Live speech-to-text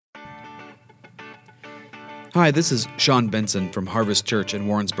Hi, this is Sean Benson from Harvest Church in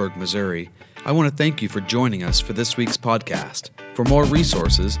Warrensburg, Missouri. I want to thank you for joining us for this week's podcast. For more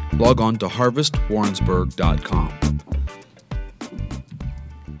resources, log on to harvestwarrensburg.com.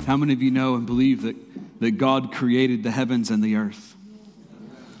 How many of you know and believe that God created the heavens and the earth?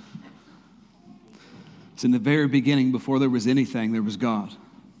 It's in the very beginning, before there was anything, there was God.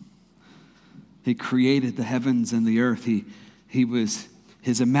 He created the heavens and the earth.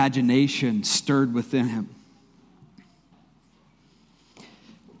 His imagination stirred within him.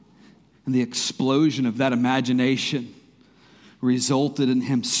 And the explosion of that imagination resulted in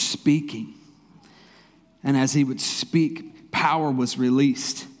him speaking. And as he would speak, power was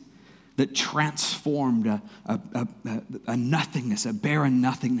released that transformed a nothingness, a barren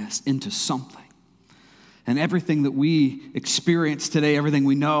nothingness, into something. And everything that we experience today, everything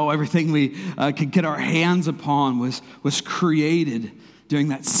we know, everything we could get our hands upon was created during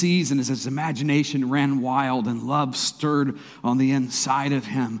that season as his imagination ran wild and love stirred on the inside of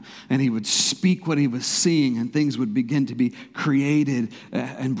him. And he would speak what he was seeing, and things would begin to be created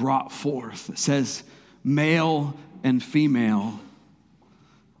and brought forth. It says, male and female,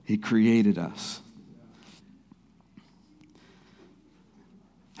 he created us.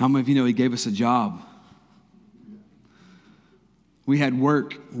 How many of you know he gave us a job? We had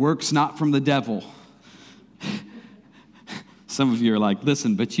work. Work's not from the devil. Some of you are like,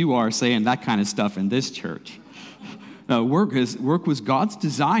 listen, but you are saying that kind of stuff in this church. No, work was God's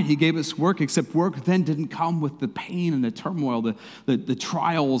design. He gave us work, except work then didn't come with the pain and the turmoil, the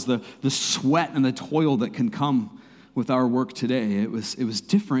trials, the sweat and the toil that can come with our work today. It was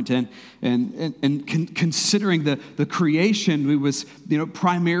different, and considering the creation, we was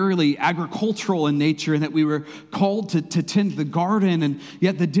primarily agricultural in nature, and that we were called to tend the garden, and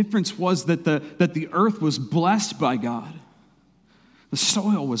yet the difference was that the earth was blessed by God. The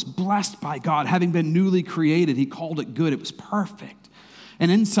soil was blessed by God. Having been newly created, he called it good. It was perfect. And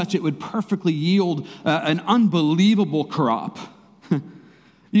in such, it would perfectly yield an unbelievable crop.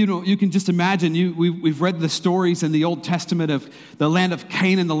 You can just imagine, we've read the stories in the Old Testament of the land of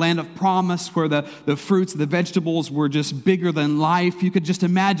Canaan, the land of promise, where the fruits, the vegetables were just bigger than life. You could just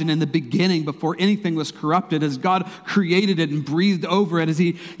imagine in the beginning, before anything was corrupted, as God created it and breathed over it, as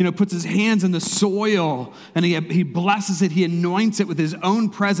he puts his hands in the soil and he blesses it, he anoints it with his own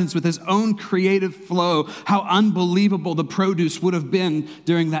presence, with his own creative flow. How unbelievable the produce would have been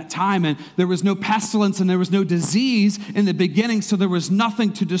during that time. And there was no pestilence and there was no disease in the beginning, so there was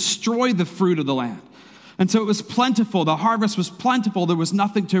nothing to destroy the fruit of the land. And so it was plentiful. The harvest was plentiful. There was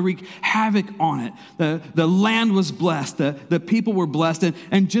nothing to wreak havoc on it. The land was blessed. The people were blessed.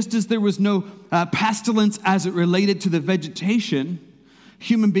 And just as there was no pestilence as it related to the vegetation,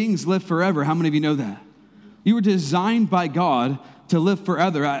 human beings live forever. How many of you know that? You were designed by God to live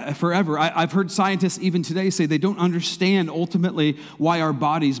forever. I've heard scientists even today say they don't understand ultimately why our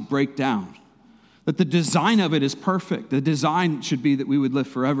bodies break down. That the design of it is perfect. The design should be that we would live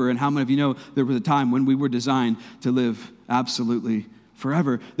forever. And how many of you know there was a time when we were designed to live absolutely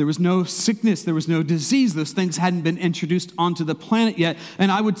forever? There was no sickness. There was no disease. Those things hadn't been introduced onto the planet yet.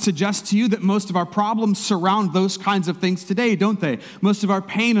 And I would suggest to you that most of our problems surround those kinds of things today, don't they? Most of our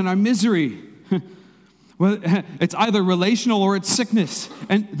pain and our misery. Well, it's either relational or it's sickness.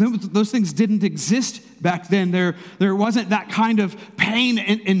 And those things didn't exist back then. There wasn't that kind of pain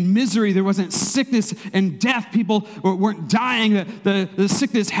and misery. There wasn't sickness and death. People weren't dying. The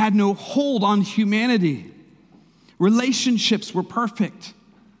sickness had no hold on humanity. Relationships were perfect.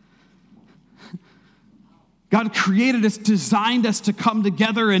 God created us, designed us to come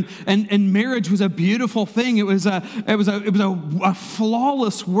together, and marriage was a beautiful thing. It was a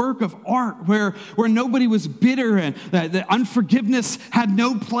flawless work of art where nobody was bitter and the unforgiveness had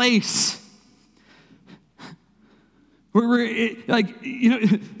no place. Your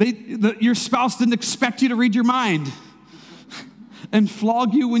spouse didn't expect you to read your mind and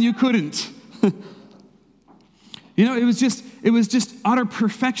flog you when you couldn't. It was just utter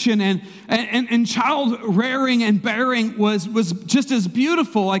perfection, and child rearing and bearing was just as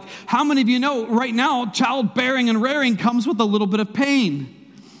beautiful. Like, how many of you know right now child bearing and rearing comes with a little bit of pain?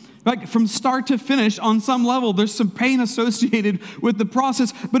 Like, from start to finish, on some level, there's some pain associated with the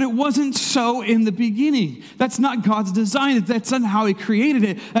process, but it wasn't so in the beginning. That's not God's design. That's not how he created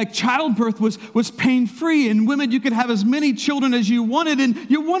it. Like, childbirth was pain-free, and women, you could have as many children as you wanted, and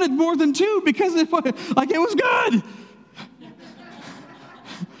you wanted more than two because it was good.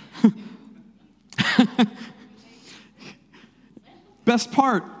 Best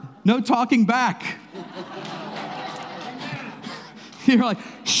part, no talking back. You're like,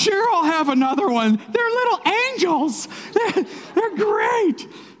 sure, I'll have another one. They're little angels. They're great.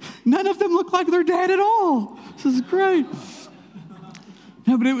 None of them look like their dad at all. This is great.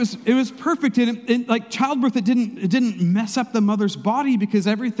 No, but it was perfect. And like childbirth, it didn't mess up the mother's body because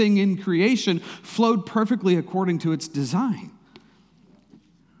everything in creation flowed perfectly according to its design.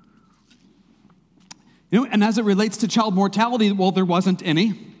 And as it relates to child mortality, well, there wasn't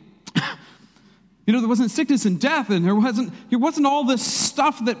any. There wasn't sickness and death, and there wasn't all this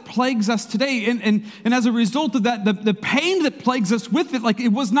stuff that plagues us today. And as a result of that, the pain that plagues us with it, like it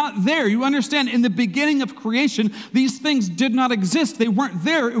was not there. You understand, in the beginning of creation, these things did not exist. They weren't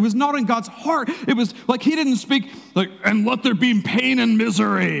there. It was not in God's heart. It was like he didn't speak like, and let there be pain and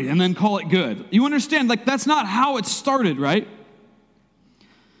misery, and then call it good. You understand, like that's not how it started, right?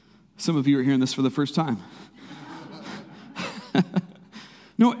 Some of you are hearing this for the first time.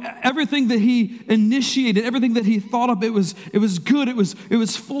 No, everything that he initiated, everything that he thought up, it was good. It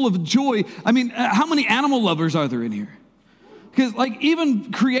was full of joy. I mean, how many animal lovers are there in here? Because like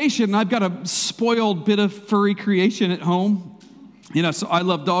even creation, I've got a spoiled bit of furry creation at home. So I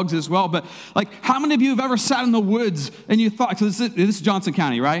love dogs as well. But like, how many of you have ever sat in the woods and you thought, so this is Johnson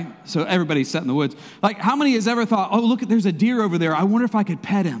County, right? So everybody's sat in the woods. Like, how many has ever thought, oh, look, there's a deer over there. I wonder if I could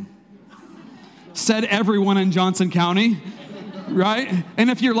pet him. Said everyone in Johnson County. Right? And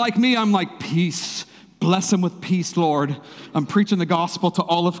if you're like me, I'm like, peace. Bless him with peace, Lord. I'm preaching the gospel to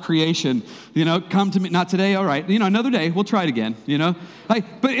all of creation. Come to me. Not today. All right. Another day. We'll try it again.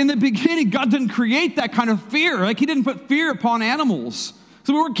 But in the beginning, God didn't create that kind of fear. Like he didn't put fear upon animals.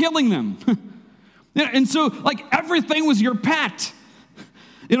 So we were killing them. And so like everything was your pet.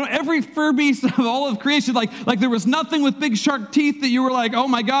 Every fur beast of all of creation, like there was nothing with big sharp teeth that you were like, oh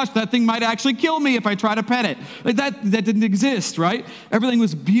my gosh, that thing might actually kill me if I try to pet it. Like that didn't exist, right? Everything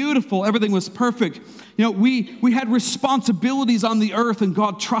was beautiful. Everything was perfect. We had responsibilities on the earth, and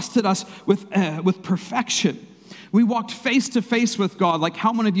God trusted us with perfection. We walked face to face with God. Like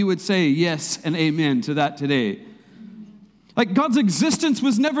how many of you would say yes and amen to that today? Like God's existence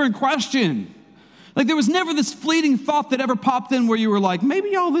was never in question. Like there was never this fleeting thought that ever popped in where you were like,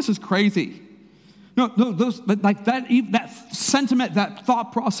 maybe all this is crazy. No, like that sentiment, that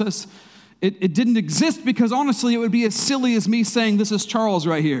thought process, it didn't exist because honestly, it would be as silly as me saying, this is Charles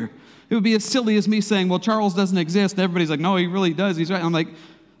right here. It would be as silly as me saying, well, Charles doesn't exist. Everybody's like, no, he really does. He's right. I'm like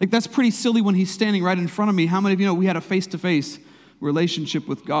that's pretty silly when he's standing right in front of me. How many of you know we had a face-to-face relationship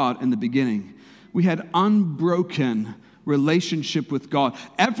with God in the beginning? We had unbroken relationship with God.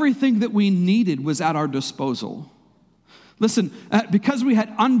 Everything that we needed was at our disposal. Listen, because we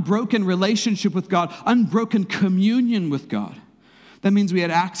had unbroken relationship with God, unbroken communion with God, that means we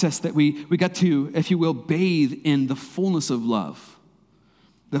had access, that we got to, if you will, bathe in the fullness of love,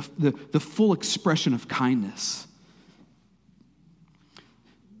 the full expression of kindness.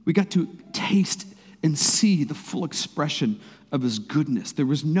 We got to taste and see the full expression of his goodness. There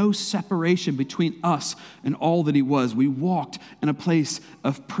was no separation between us and all that he was. We walked in a place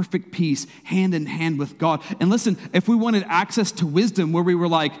of perfect peace, hand in hand with God. And listen, if we wanted access to wisdom where we were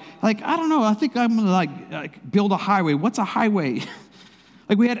like, I don't know, I think I'm gonna like build a highway. What's a highway?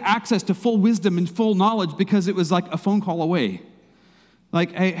 Like we had access to full wisdom and full knowledge because it was like a phone call away.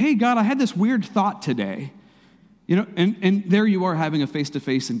 Like, hey God, I had this weird thought today. And there you are having a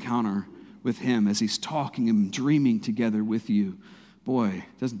face-to-face encounter with him as he's talking and dreaming together with you. Boy,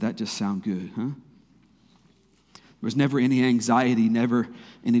 doesn't that just sound good, huh? There was never any anxiety, never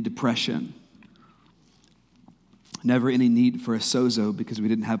any depression, never any need for a sozo because we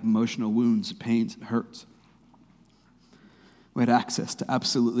didn't have emotional wounds, pains, and hurts. We had access to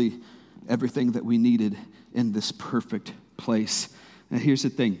absolutely everything that we needed in this perfect place. Now here's the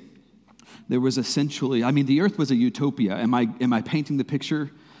thing. There was essentially, the earth was a utopia. Am I painting the picture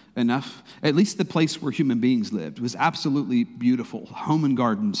enough? At least the place where human beings lived was absolutely beautiful. Home and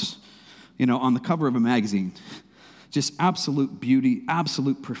gardens, on the cover of a magazine. Just absolute beauty,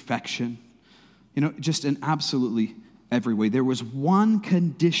 absolute perfection. Just in absolutely every way. There was one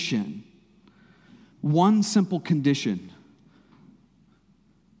condition, one simple condition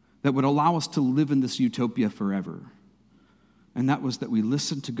that would allow us to live in this utopia forever. And that was that we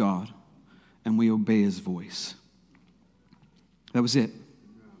listen to God and we obey his voice. That was it.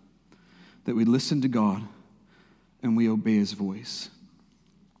 That we listen to God and we obey his voice.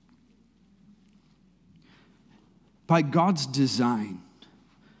 By God's design,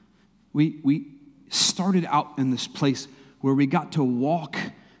 we started out in this place where we got to walk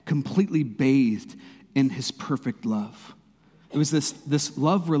completely bathed in his perfect love. It was this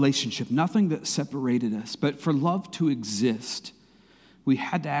love relationship, nothing that separated us. But for love to exist, we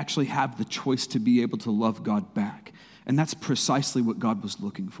had to actually have the choice to be able to love God back. And that's precisely what God was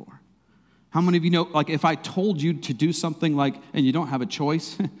looking for. How many of you know, like if I told you to do something and you don't have a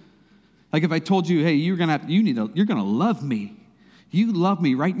choice, Like if I told you, hey, you're gonna love me. You love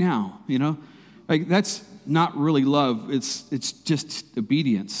me right now, Like that's not really love. It's just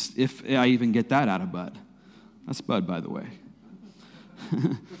obedience, if I even get that out of Bud. That's Bud, by the way.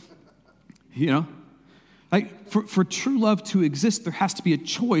 Like for true love to exist, there has to be a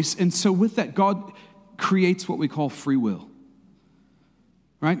choice. And so with that, God creates what we call free will.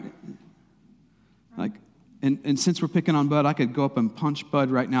 Right? Like, and since we're picking on Bud, I could go up and punch Bud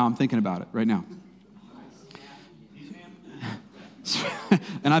right now. I'm thinking about it right now.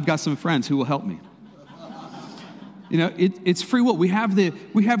 And I've got some friends who will help me. It's free will. We have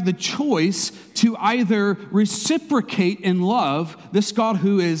the choice to either reciprocate in love this God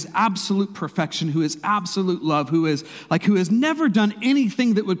who is absolute perfection, who is absolute love, who has never done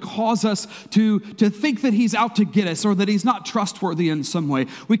anything that would cause us to think that he's out to get us or that he's not trustworthy in some way.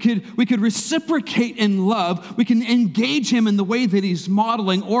 We could reciprocate in love. We can engage him in the way that he's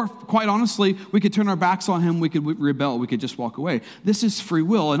modeling, or quite honestly, we could turn our backs on him. We could rebel. We could just walk away. This is free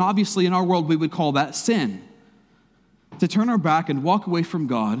will. And obviously in our world, we would call that sin. To turn our back and walk away from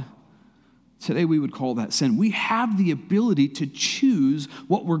God, today we would call that sin. We have the ability to choose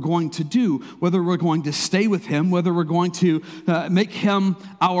what we're going to do, whether we're going to stay with him, whether we're going to make him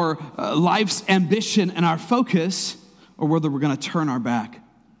our life's ambition and our focus, or whether we're going to turn our back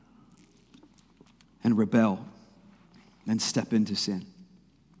and rebel and step into sin.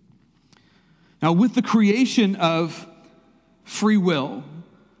 Now, with the creation of free will,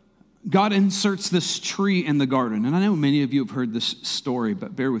 God inserts this tree in the garden. And I know many of you have heard this story,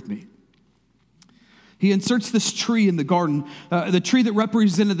 but bear with me. He inserts this tree in the garden, the tree that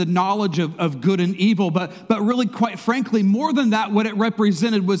represented the knowledge of good and evil, but really, quite frankly, more than that, what it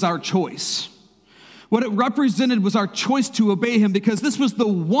represented was our choice. What it represented was our choice to obey him, because this was the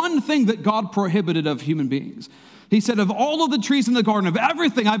one thing that God prohibited of human beings. He said, of all of the trees in the garden, of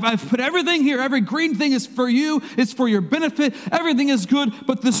everything, I've put everything here. Every green thing is for you. It's for your benefit. Everything is good.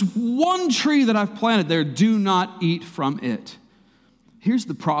 But this one tree that I've planted there, do not eat from it. Here's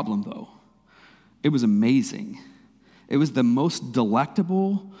the problem, though. It was amazing. It was the most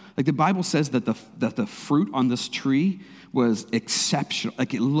delectable. Like the Bible says that the fruit on this tree was exceptional.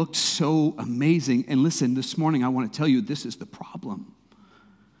 Like it looked so amazing. And listen, this morning I want to tell you, this is the problem.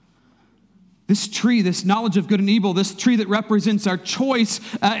 This tree, this knowledge of good and evil, this tree that represents our choice,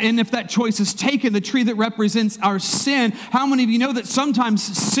 and if that choice is taken, the tree that represents our sin. How many of you know that sometimes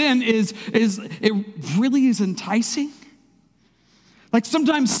sin it really is enticing? Like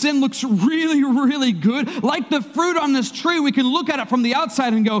sometimes sin looks really, really good. Like the fruit on this tree, we can look at it from the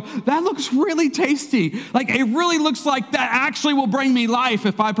outside and go, that looks really tasty. Like it really looks like that actually will bring me life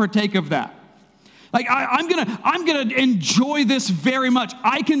if I partake of that. Like I'm gonna enjoy this very much.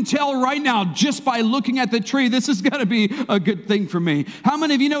 I can tell right now just by looking at the tree, this is gonna be a good thing for me. How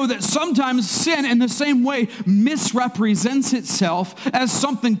many of you know that sometimes sin in the same way misrepresents itself as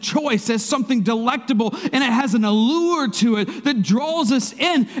something choice, as something delectable, and it has an allure to it that draws us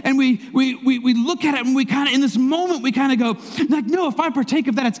in, and we look at it and we kind of, in this moment, we kind of go, like, no, if I partake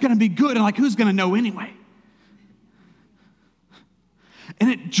of that, it's gonna be good, and like, who's gonna know anyway? And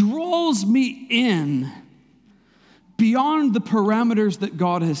it draws me in beyond the parameters that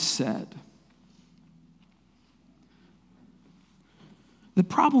God has set. The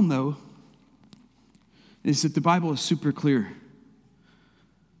problem, though, is that the Bible is super clear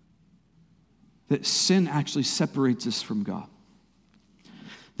that sin actually separates us from God.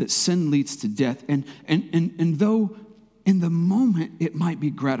 That sin leads to death. And though in the moment it might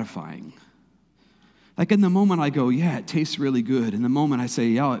be gratifying, like in the moment I go, yeah, it tastes really good. In the moment I say,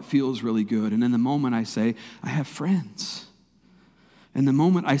 yeah, it feels really good. And in the moment I say, I have friends. In the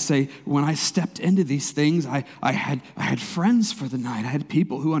moment I say, when I stepped into these things, I had friends for the night. I had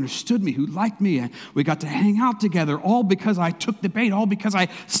people who understood me, who liked me. And we got to hang out together, all because I took the bait, all because I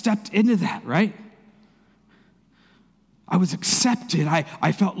stepped into that, right? I was accepted.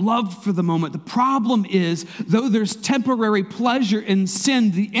 I felt loved for the moment. The problem is, though there's temporary pleasure in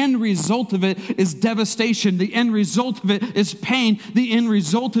sin, the end result of it is devastation. The end result of it is pain. The end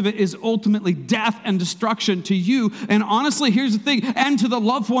result of it is ultimately death and destruction to you. And honestly, here's the thing, and to the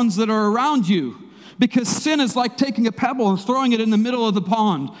loved ones that are around you. Because sin is like taking a pebble and throwing it in the middle of the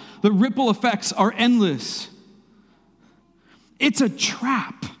pond. The ripple effects are endless. It's a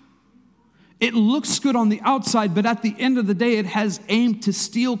trap. It looks good on the outside, but at the end of the day, it has aimed to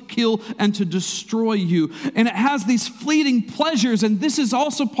steal, kill, and to destroy you. And it has these fleeting pleasures, and this is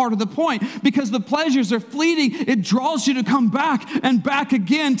also part of the point. Because the pleasures are fleeting, it draws you to come back and back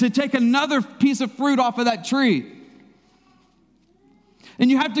again to take another piece of fruit off of that tree. And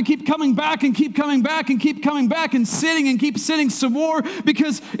you have to keep coming back and keep coming back and keep coming back and keep sitting some more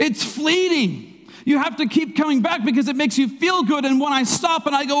because it's fleeting. You have to keep coming back because it makes you feel good. And when I stop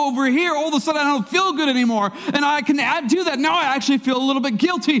and I go over here, all of a sudden I don't feel good anymore. And I can add to that. Now I actually feel a little bit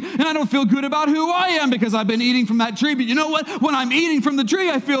guilty and I don't feel good about who I am because I've been eating from that tree. But you know what? When I'm eating from the tree,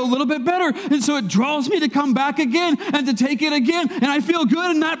 I feel a little bit better. And so it draws me to come back again and to take it again. And I feel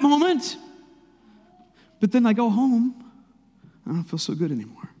good in that moment. But then I go home. I don't feel so good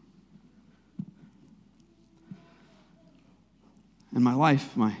anymore. And my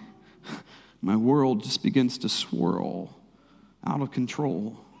life, my world just begins to swirl out of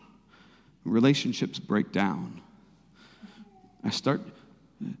control. Relationships break down. I start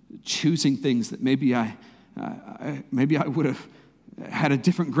choosing things that maybe I would have had a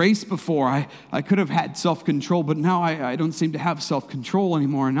different grace before. I could have had self-control, but now I don't seem to have self-control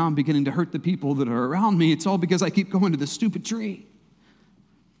anymore, and now I'm beginning to hurt the people that are around me. It's all because I keep going to this stupid tree.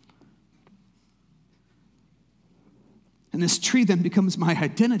 And this tree then becomes my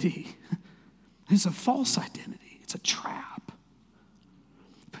identity. It's a false identity. It's a trap.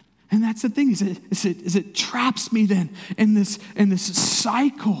 And that's the thing, is it traps me then in this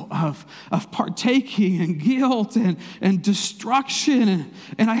cycle of partaking and guilt and destruction.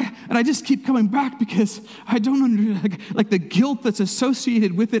 And I just keep coming back because I don't like the guilt that's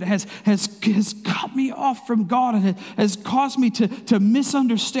associated with it has cut me off from God and has caused me to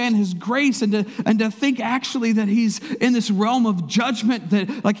misunderstand his grace and to think actually that he's in this realm of judgment,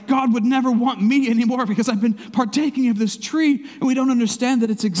 that like God would never want me anymore because I've been partaking of this tree, and we don't understand that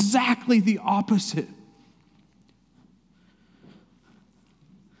it's exactly the opposite.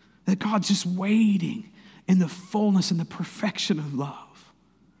 That God's just waiting in the fullness and the perfection of love,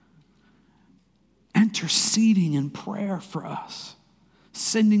 interceding in prayer for us,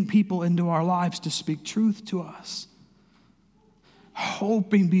 sending people into our lives to speak truth to us,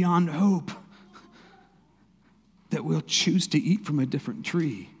 hoping beyond hope that we'll choose to eat from a different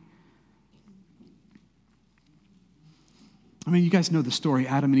tree. I mean, you guys know the story,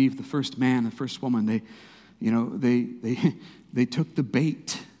 Adam and Eve, the first man, the first woman, they took the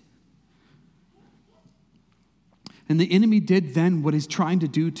bait. And the enemy did then what he's trying to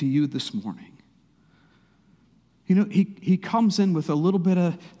do to you this morning. You know, he comes in with a little bit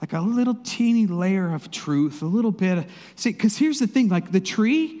of, like a little teeny layer of truth, a little bit of, see, because here's the thing, like the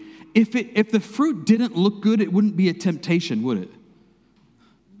tree, if the fruit didn't look good, it wouldn't be a temptation, would it?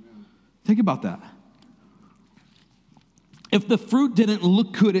 Think about that. If the fruit didn't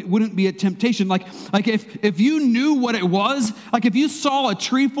look good, it wouldn't be a temptation. Like if you knew what it was, like if you saw a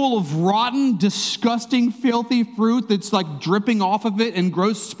tree full of rotten, disgusting, filthy fruit that's like dripping off of it and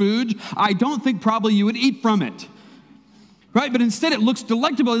gross spooge, I don't think probably you would eat from it. Right? But instead it looks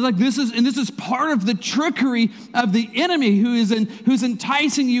delectable. It's like this is part of the trickery of the enemy who's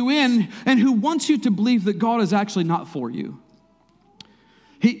enticing you in and who wants you to believe that God is actually not for you.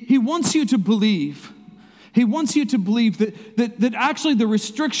 He wants you to believe. He wants you to believe that actually the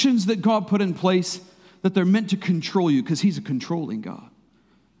restrictions that God put in place, that they're meant to control you because he's a controlling God.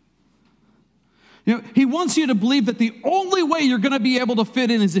 You know, he wants you to believe that the only way you're going to be able to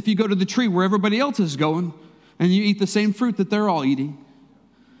fit in is if you go to the tree where everybody else is going and you eat the same fruit that they're all eating.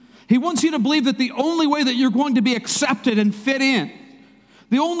 He wants you to believe that the only way that you're going to be accepted and fit in,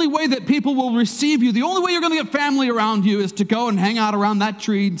 the only way that people will receive you, the only way you're going to get family around you is to go and hang out around that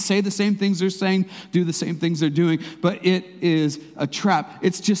tree and say the same things they're saying, do the same things they're doing. But it is a trap.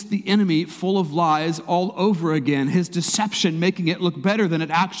 It's just the enemy full of lies all over again. His deception making it look better than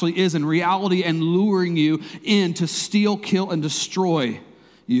it actually is in reality and luring you in to steal, kill, and destroy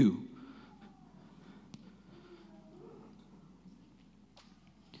you.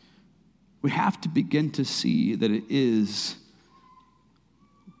 We have to begin to see that it is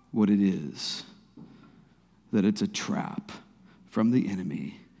what it is, that it's a trap from the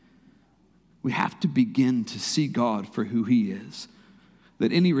enemy. We have to begin to see God for who he is,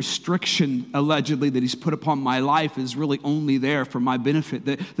 that any restriction allegedly that he's put upon my life is really only there for my benefit,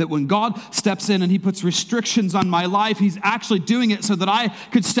 that when God steps in and he puts restrictions on my life, he's actually doing it so that I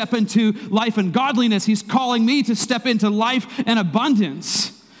could step into life and godliness. He's calling me to step into life and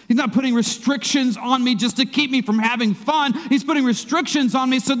abundance. He's not putting restrictions on me just to keep me from having fun. He's putting restrictions on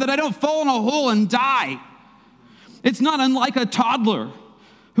me so that I don't fall in a hole and die. It's not unlike a toddler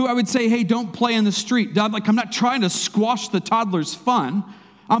who I would say, hey, don't play in the street. Like, I'm not trying to squash the toddler's fun.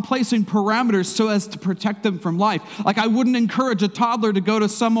 I'm placing parameters so as to protect them from life. Like, I wouldn't encourage a toddler to go to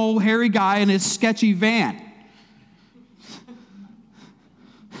some old hairy guy in his sketchy van.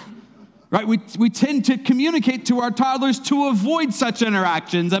 Right? We tend to communicate to our toddlers to avoid such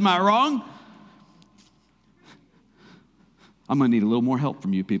interactions. Am I wrong? I'm going to need a little more help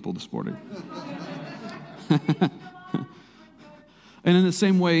from you people this morning. And in the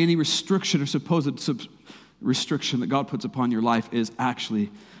same way, any restriction or supposed restriction that God puts upon your life is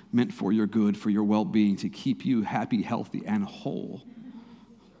actually meant for your good, for your well-being, to keep you happy, healthy, and whole.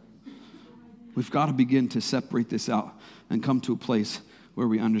 We've got to begin to separate this out and come to a place where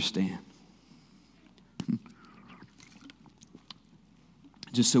we understand.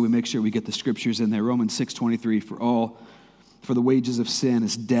 Just so we make sure we get the scriptures in there. Romans 6:23, for the wages of sin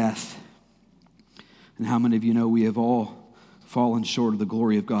is death. And how many of you know we have all fallen short of the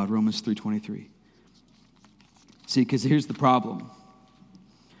glory of God? Romans 3:23. See, because here's the problem.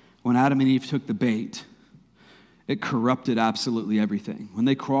 When Adam and Eve took the bait, it corrupted absolutely everything. When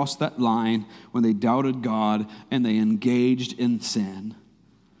they crossed that line, when they doubted God and they engaged in sin,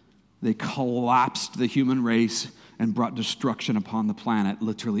 they collapsed the human race and brought destruction upon the planet.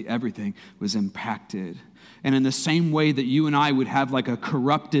 Literally everything was impacted. And in the same way that you and I would have like a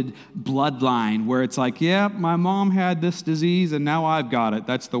corrupted bloodline where it's like, yeah, my mom had this disease and now I've got it.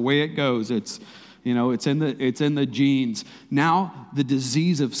 That's the way it goes. It's in the genes. Now the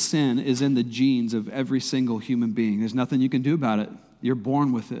disease of sin is in the genes of every single human being. There's nothing you can do about it. You're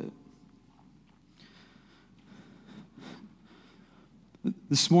born with it.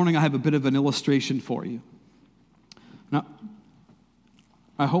 This morning I have a bit of an illustration for you. Now,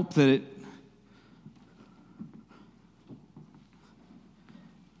 I hope that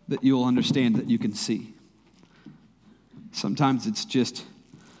you'll understand, that you can see. Sometimes it's just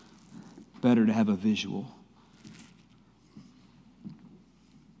better to have a visual.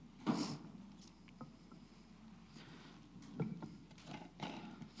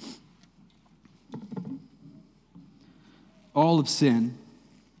 All have sinned.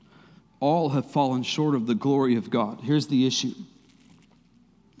 All have fallen short of the glory of God. Here's the issue.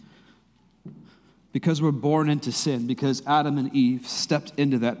 Because we're born into sin, because Adam and Eve stepped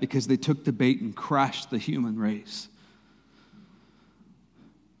into that, because they took the bait and crashed the human race,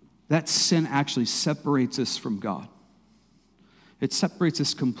 that sin actually separates us from God. It separates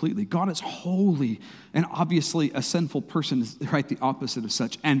us completely. God is holy, and obviously a sinful person is right the opposite of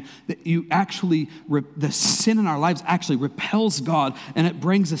such. And that you actually, the sin in our lives actually repels God, and it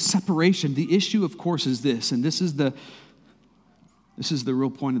brings a separation. The issue, of course, is this, and this is the real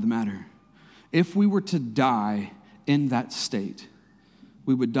point of the matter. If we were to die in that state,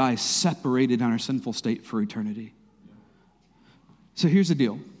 we would die separated in our sinful state for eternity. So here's the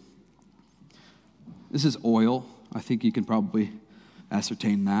deal. This is oil. I think you can probably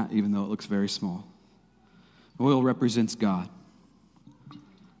ascertain that, even though it looks very small. Oil represents God.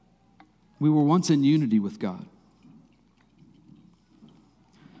 We were once in unity with God.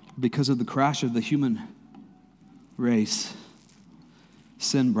 Because of the crash of the human race,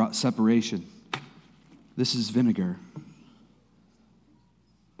 sin brought separation. This is vinegar.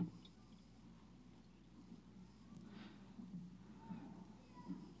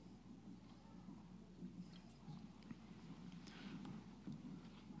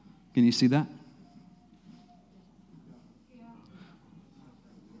 Can you see that?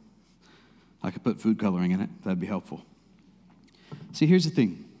 I could put food coloring in it. That'd be helpful. See, here's the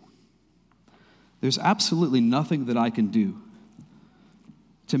thing. There's absolutely nothing that I can do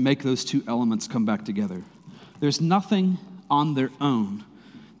to make those two elements come back together. There's nothing on their own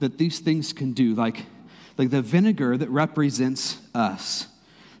that these things can do. Like the vinegar that represents us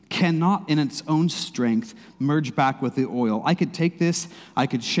cannot in its own strength merge back with the oil. I could take this, I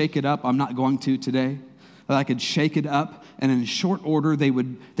could shake it up. I'm not going to today. But I could shake it up, and in short order, they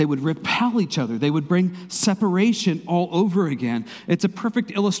would repel each other. They would bring separation all over again. It's a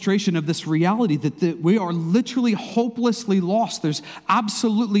perfect illustration of this reality that we are literally hopelessly lost. There's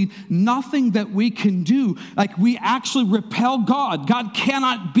absolutely nothing that we can do. Like, we actually repel God. God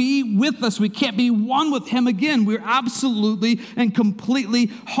cannot be with us. We can't be one with Him again. We're absolutely and completely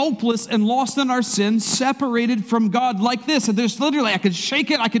hopeless and lost in our sin, separated from God like this. And there's literally, I could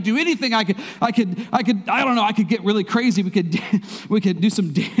shake it. I could do anything. I don't know, I could get really crazy. We could do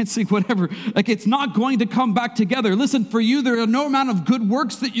some dancing, whatever. Like, it's not going to come back together. Listen, for you, there are no amount of good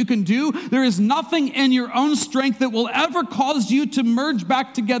works that you can do. There is nothing in your own strength that will ever cause you to merge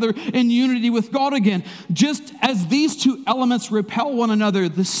back together in unity with God again. Just as these two elements repel one another,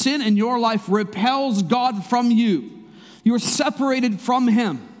 the sin in your life repels God from you. You're separated from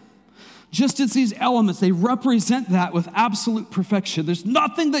Him. Just as these elements, they represent that with absolute perfection. There's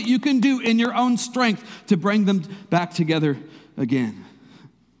nothing that you can do in your own strength to bring them back together again.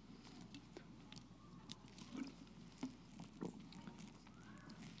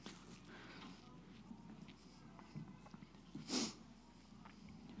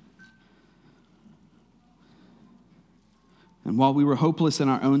 And while we were hopeless in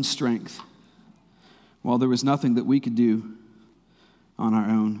our own strength, while there was nothing that we could do on our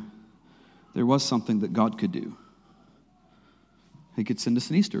own, there was something that God could do. He could send us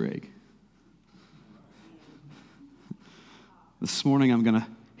an Easter egg. This morning I'm going to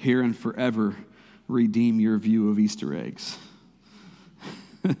here and forever redeem your view of Easter eggs.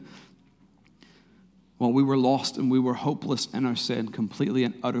 While we were lost and we were hopeless in our sin, completely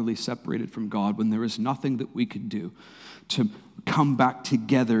and utterly separated from God, when there was nothing that we could do to come back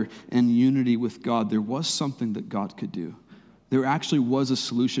together in unity with God, there was something that God could do. There actually was a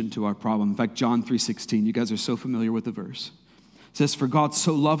solution to our problem. In fact, John 3:16, you guys are so familiar with the verse. It says, "For God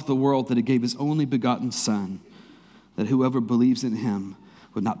so loved the world that he gave his only begotten Son, that whoever believes in him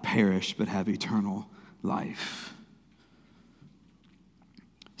would not perish but have eternal life."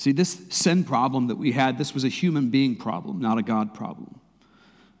 See, this sin problem that we had, this was a human being problem, not a God problem.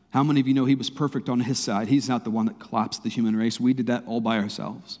 How many of you know he was perfect on his side? He's not the one that collapsed the human race. We did that all by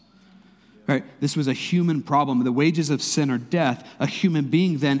ourselves. Right? This was a human problem. The wages of sin are death. A human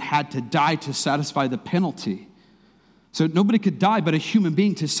being then had to die to satisfy the penalty. So nobody could die but a human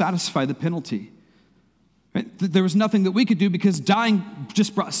being to satisfy the penalty. Right? There was nothing that we could do because dying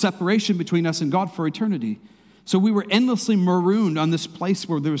just brought separation between us and God for eternity. So we were endlessly marooned on this place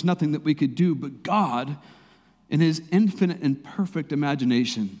where there was nothing that we could do. But God, in his infinite and perfect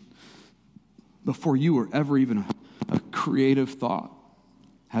imagination, before you were ever even a creative thought,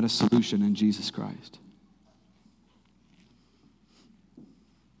 had a solution in Jesus Christ.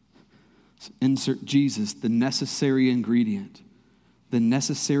 So insert Jesus, the necessary ingredient, the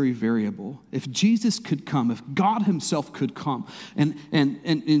necessary variable. If Jesus could come, if God himself could come and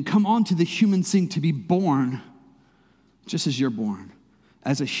come onto the human scene to be born, just as you're born,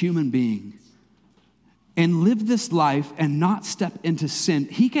 as a human being, and live this life and not step into sin,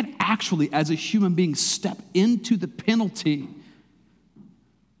 he could actually, as a human being, step into the penalty,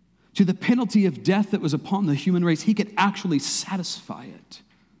 to the penalty of death that was upon the human race. He could actually satisfy it.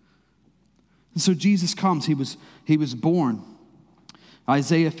 And so Jesus comes, he was born.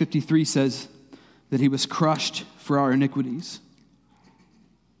 Isaiah 53 says that he was crushed for our iniquities.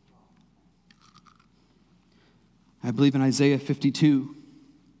 I believe in Isaiah 52,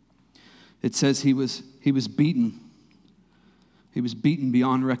 it says he was beaten. He was beaten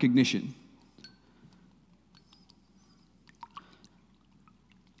beyond recognition.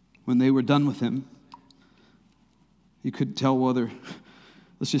 When they were done with him, you couldn't tell whether,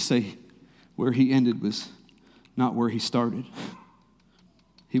 let's just say, where he ended was not where he started.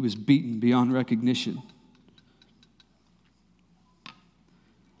 He was beaten beyond recognition.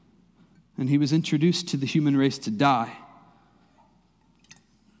 And he was introduced to the human race to die.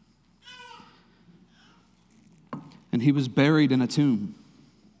 And he was buried in a tomb.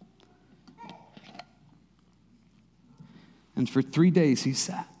 And for 3 days he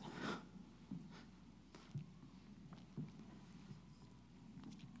sat.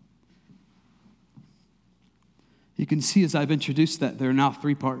 You can see as I've introduced that there are now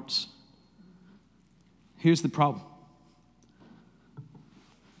 3 parts. Here's the problem.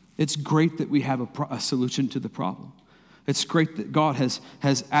 It's great that we have a solution to the problem. It's great that God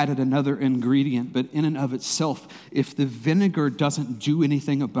has added another ingredient, but in and of itself, if the vinegar doesn't do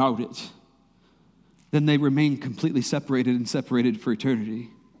anything about it, then they remain completely separated for eternity.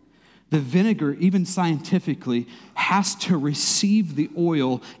 The vinegar, even scientifically, has to receive the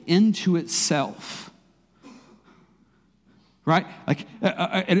oil into itself. Right?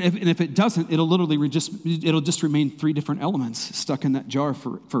 And if it doesn't, it'll just remain 3 different elements stuck in that jar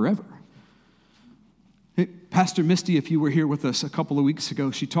forever. Pastor Misty, if you were here with us a couple of weeks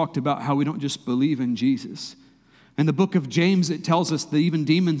ago, she talked about how we don't just believe in Jesus. In the book of James, it tells us that even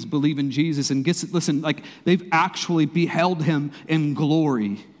demons believe in Jesus and they've actually beheld him in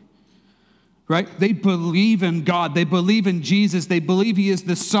glory. Right? They believe in God. They believe in Jesus. They believe he is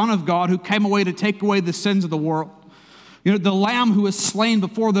the Son of God who came away to take away the sins of the world. You know, the Lamb who was slain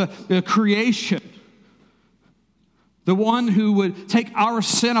before the creation. The one who would take our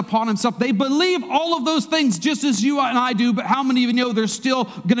sin upon himself. They believe all of those things just as you and I do, but how many of you know they're still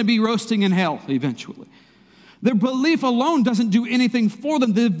going to be roasting in hell eventually? Their belief alone doesn't do anything for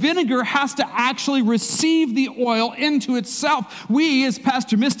them. The vinegar has to actually receive the oil into itself. We, as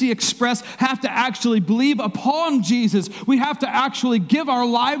Pastor Misty expressed, have to actually believe upon Jesus. We have to actually give our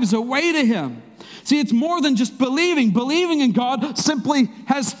lives away to him. See, it's more than just believing. Believing in God simply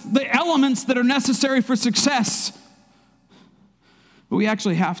has the elements that are necessary for success. But we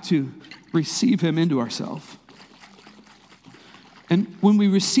actually have to receive him into ourselves. And when we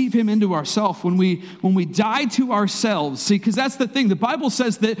receive him into ourselves, when we die to ourselves, see, because that's the thing. The Bible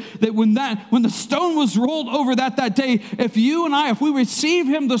says that when the stone was rolled over that day, if we receive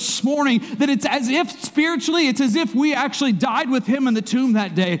him this morning, that it's as if spiritually, it's as if we actually died with him in the tomb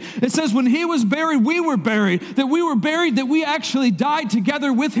that day. It says when he was buried, we were buried. That we were buried, that we actually died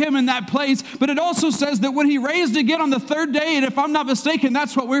together with him in that place. But it also says that when he raised again on the third day, and if I'm not mistaken,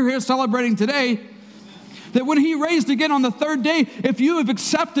 that's what we're here celebrating today, that when he raised again on the third day, if you have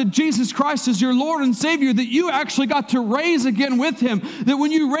accepted Jesus Christ as your Lord and Savior, that you actually got to raise again with him. That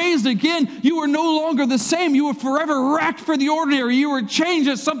when you raised again, you were no longer the same. You were forever wrecked for the ordinary. You were changed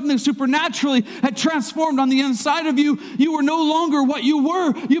as something that supernaturally had transformed on the inside of you. You were no longer what you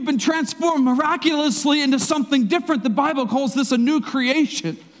were. You've been transformed miraculously into something different. The Bible calls this a new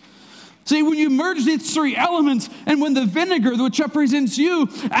creation. See, when you merge these three elements, and when the vinegar, which represents you,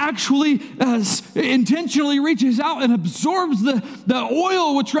 actually intentionally reaches out and absorbs the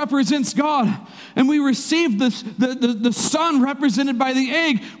oil, which represents God, and we receive the sun represented by the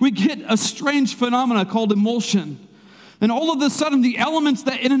egg, we get a strange phenomena called emulsion. And all of a sudden, the elements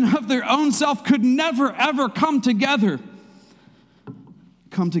that in and of their own self could never, ever come together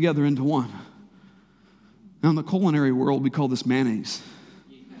into one. Now, in the culinary world, we call this mayonnaise.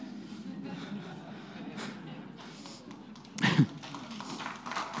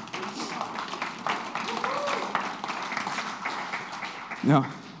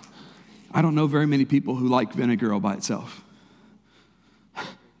 Now, I don't know very many people who like vinegar all by itself.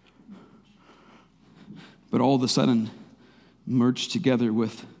 But all of a sudden, merged together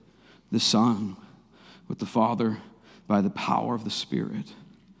with the Son, with the Father, by the power of the Spirit,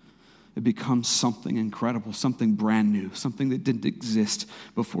 it becomes something incredible, something brand new, something that didn't exist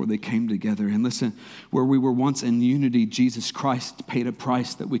before they came together. And listen, where we were once in unity, Jesus Christ paid a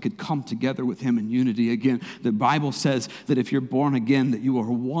price that we could come together with him in unity again. The Bible says that if you're born again, that you are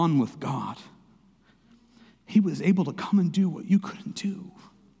one with God. He was able to come and do what you couldn't do.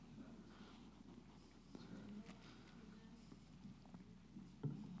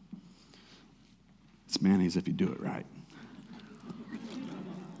 It's mayonnaise if you do it right.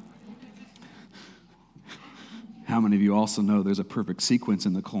 How many of you also know there's a perfect sequence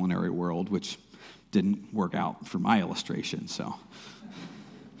in the culinary world, which didn't work out for my illustration, so.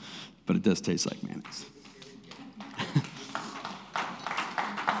 But it does taste like mayonnaise.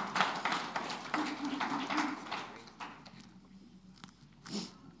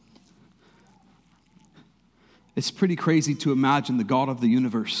 It's pretty crazy to imagine the God of the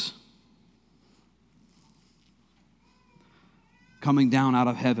universe coming down out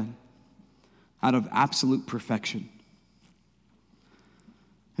of heaven, out of absolute perfection.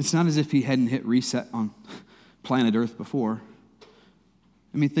 It's not as if he hadn't hit reset on planet Earth before.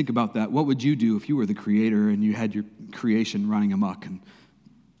 I mean, think about that. What would you do if you were the creator and you had your creation running amok and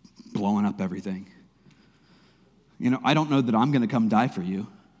blowing up everything? You know, I don't know that I'm going to come die for you.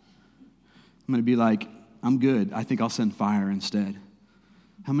 I'm going to be like, I'm good. I think I'll send fire instead.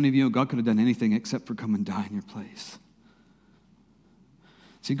 How many of you know God could have done anything except for come and die in your place?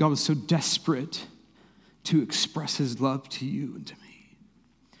 See, God was so desperate to express his love to you and to me.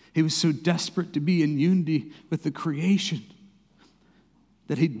 He was so desperate to be in unity with the creation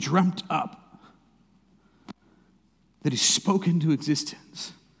that he dreamt up, that he spoke into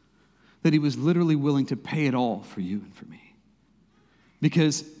existence, that he was literally willing to pay it all for you and for me.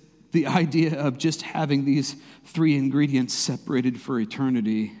 Because the idea of just having these three ingredients separated for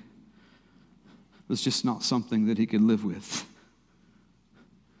eternity was just not something that he could live with.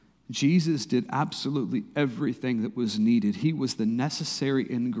 Jesus did absolutely everything that was needed. He was the necessary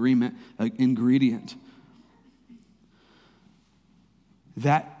ingredient.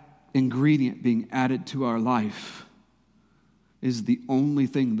 That ingredient being added to our life is the only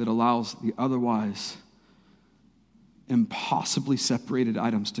thing that allows the otherwise impossibly separated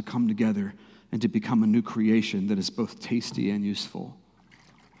items to come together and to become a new creation that is both tasty and useful.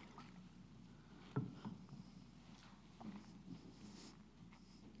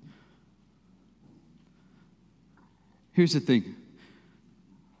 Here's the thing.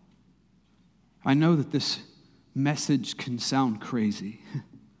 I know that this message can sound crazy.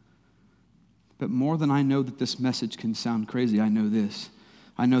 But more than I know that this message can sound crazy, I know this.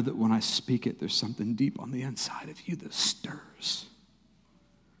 I know that when I speak it, there's something deep on the inside of you that stirs.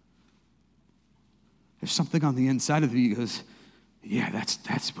 There's something on the inside of you that goes, yeah,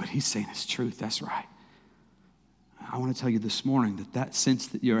 that's what he's saying is truth. That's right. I want to tell you this morning that sense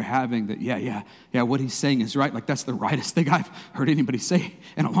that you're having that, yeah, what he's saying is right. Like, that's the rightest thing I've heard anybody say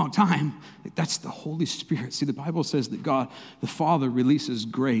in a long time. Like, that's the Holy Spirit. See, the Bible says that God, the Father, releases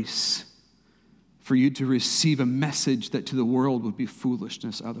grace for you to receive a message that to the world would be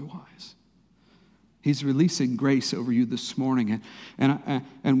foolishness otherwise. He's releasing grace over you this morning.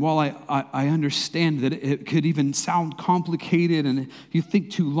 And while I understand that it could even sound complicated, and if you think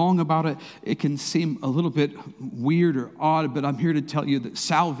too long about it, it can seem a little bit weird or odd, but I'm here to tell you that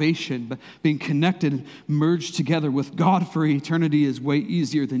salvation, being connected and merged together with God for eternity, is way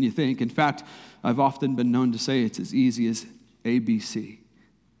easier than you think. In fact, I've often been known to say it's as easy as ABC.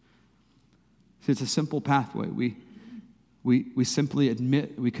 It's a simple pathway. We simply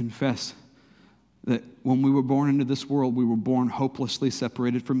admit, we confess that when we were born into this world, we were born hopelessly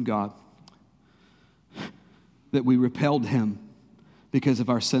separated from God, that we repelled him because of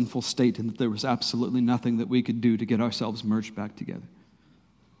our sinful state, and that there was absolutely nothing that we could do to get ourselves merged back together.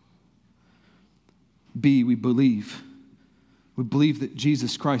 B, we believe. We believe that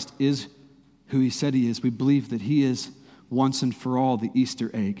Jesus Christ is who he said he is. We believe that he is once and for all the Easter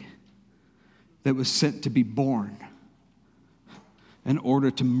egg that was sent to be born in order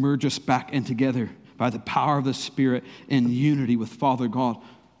to merge us back in together by the power of the Spirit in unity with Father God,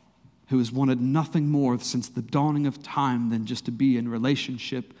 who has wanted nothing more since the dawning of time than just to be in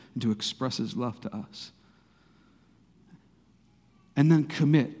relationship and to express his love to us. And then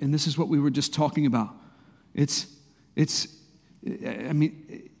commit. And this is what we were just talking about. It's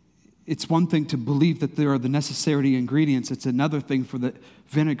one thing to believe that there are the necessary ingredients. It's another thing for the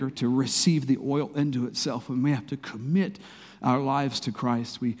vinegar to receive the oil into itself. And we have to commit our lives to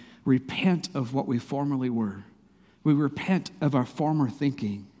Christ. We repent of what we formerly were. We repent of our former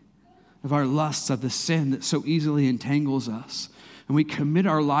thinking, of our lusts, of the sin that so easily entangles us. And we commit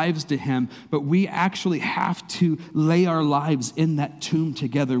our lives to him, but we actually have to lay our lives in that tomb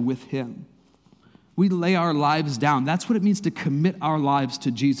together with him. We lay our lives down. That's what it means to commit our lives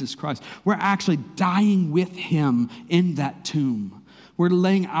to Jesus Christ. We're actually dying with him in that tomb. We're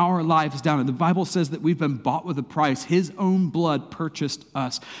laying our lives down. And the Bible says that we've been bought with a price. His own blood purchased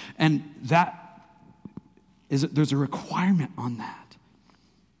us. And there's a requirement on that.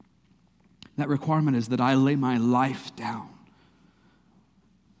 That requirement is that I lay my life down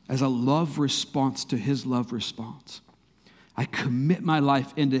as a love response to his love response. I commit my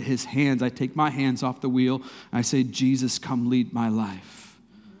life into his hands. I take my hands off the wheel. I say, Jesus, come lead my life.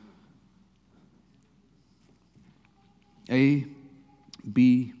 A,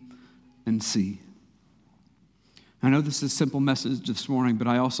 B, and C. I know this is a simple message this morning, but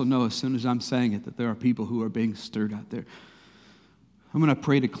I also know as soon as I'm saying it that there are people who are being stirred out there. I'm going to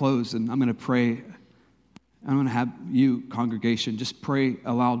pray to close, and I'm going to have you, congregation, just pray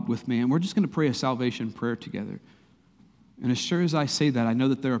aloud with me, and we're just going to pray a salvation prayer together. And as sure as I say that, I know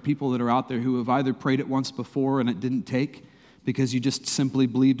that there are people that are out there who have either prayed it once before and it didn't take because you just simply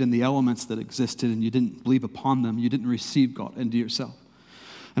believed in the elements that existed and you didn't believe upon them. You didn't receive God into yourself.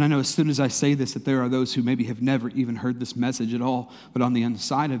 And I know as soon as I say this that there are those who maybe have never even heard this message at all, but on the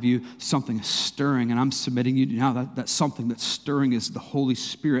inside of you, something is stirring. And I'm submitting you now that something that's stirring is the Holy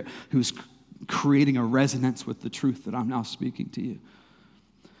Spirit who's creating a resonance with the truth that I'm now speaking to you.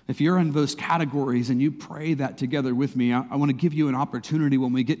 If you're in those categories and you pray that together with me, I want to give you an opportunity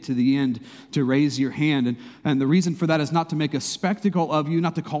when we get to the end to raise your hand. And the reason for that is not to make a spectacle of you,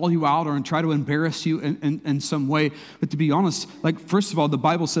 not to call you out or try to embarrass you in some way. But to be honest, first of all, the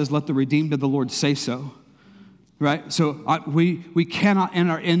Bible says, let the redeemed of the Lord say so. Right? So we cannot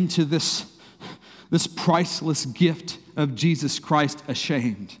enter into this priceless gift of Jesus Christ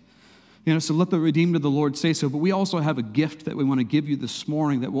ashamed. So let the redeemed of the Lord say so. But we also have a gift that we want to give you this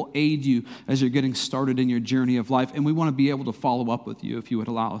morning that will aid you as you're getting started in your journey of life. And we want to be able to follow up with you if you would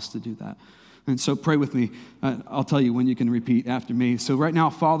allow us to do that. And so pray with me. I'll tell you when you can repeat after me. So right now,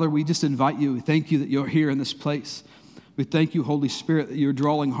 Father, we just invite you. We thank you that you're here in this place. We thank you, Holy Spirit, that you're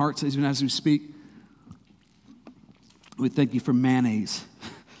drawing hearts even as we speak. We thank you for mayonnaise.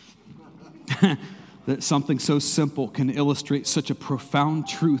 That something so simple can illustrate such a profound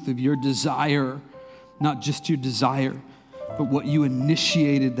truth of your desire, not just your desire, but what you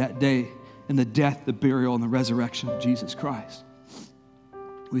initiated that day in the death, the burial, and the resurrection of Jesus Christ.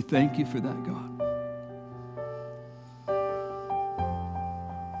 We thank you for that, God.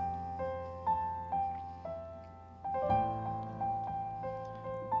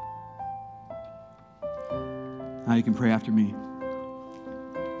 Now you can pray after me.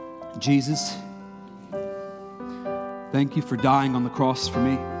 Jesus, thank you for dying on the cross for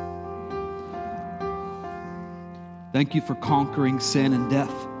me. Thank you for conquering sin and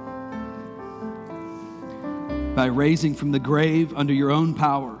death by raising from the grave under your own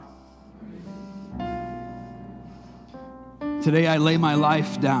power. Today I lay my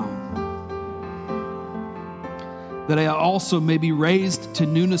life down, that I also may be raised to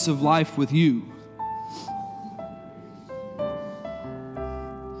newness of life with you.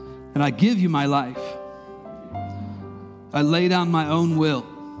 And I give you my life. I lay down my own will.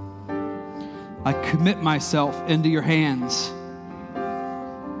 I commit myself into your hands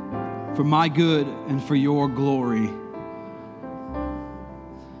for my good and for your glory.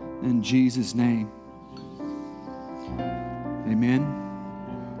 In Jesus' name. Amen.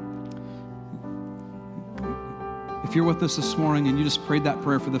 If you're with us this morning and you just prayed that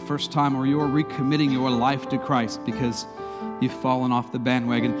prayer for the first time, or you're recommitting your life to Christ because you've fallen off the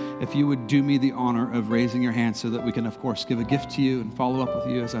bandwagon, if you would do me the honor of raising your hand so that we can, of course, give a gift to you and follow up with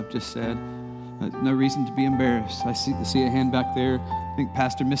you, as I've just said. No reason to be embarrassed. I see a hand back there. I think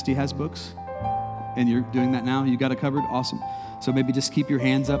Pastor Misty has books, and you're doing that now. You got it covered? Awesome. So maybe just keep your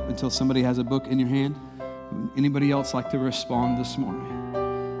hands up until somebody has a book in your hand. Anybody else like to respond this morning?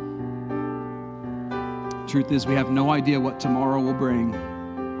 Truth is, we have no idea what tomorrow will bring.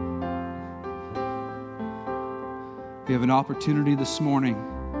 We have an opportunity this morning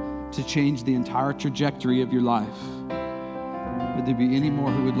to change the entire trajectory of your life. Would there be any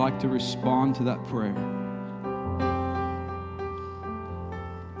more who would like to respond to that prayer?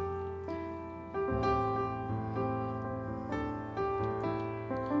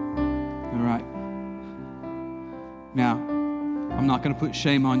 All right. Now, I'm not going to put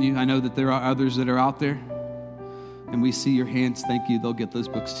shame on you. I know that there are others that are out there, and we see your hands. Thank you. They'll get those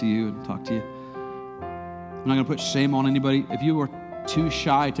books to you and talk to you. I'm not going to put shame on anybody. If you were too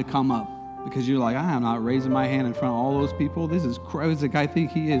shy to come up because you're like, I'm not raising my hand in front of all those people. This is crazy. The guy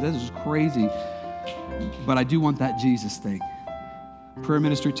think he is. This is crazy. But I do want that Jesus thing. Prayer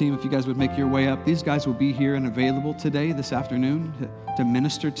ministry team, if you guys would make your way up, these guys will be here and available today, this afternoon, to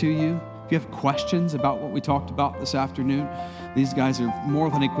minister to you. If you have questions about what we talked about this afternoon, these guys are more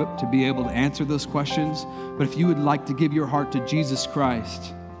than equipped to be able to answer those questions. But if you would like to give your heart to Jesus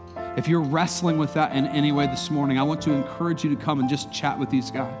Christ, if you're wrestling with that in any way this morning, I want to encourage you to come and just chat with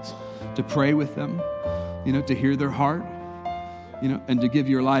these guys, to pray with them, to hear their heart, and to give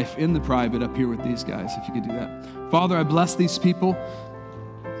your life in the private up here with these guys, if you could do that. Father, I bless these people.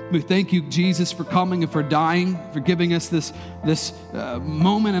 We thank you, Jesus, for coming and for dying, for giving us this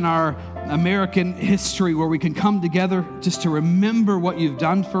moment in our American history where we can come together just to remember what you've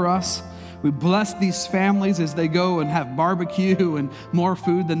done for us. We bless these families as they go and have barbecue and more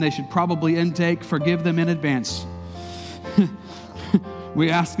food than they should probably intake. Forgive them in advance. We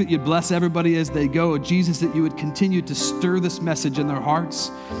ask that you'd bless everybody as they go. Jesus, that you would continue to stir this message in their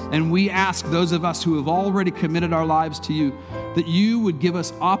hearts. And we ask those of us who have already committed our lives to you, that you would give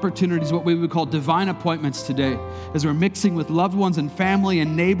us opportunities, what we would call divine appointments today. As we're mixing with loved ones and family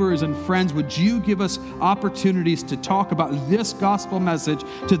and neighbors and friends, would you give us opportunities to talk about this gospel message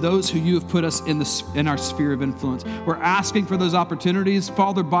to those who you have put us in our sphere of influence? We're asking for those opportunities.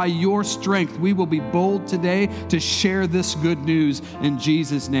 Father, by your strength, we will be bold today to share this good news in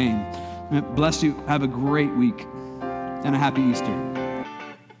Jesus' name. Bless you. Have a great week and a happy Easter.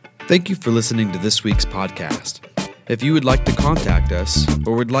 Thank you for listening to this week's podcast. If you would like to contact us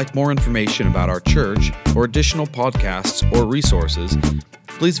or would like more information about our church or additional podcasts or resources,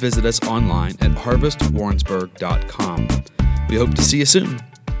 please visit us online at harvestwarrensburg.com. We hope to see you soon.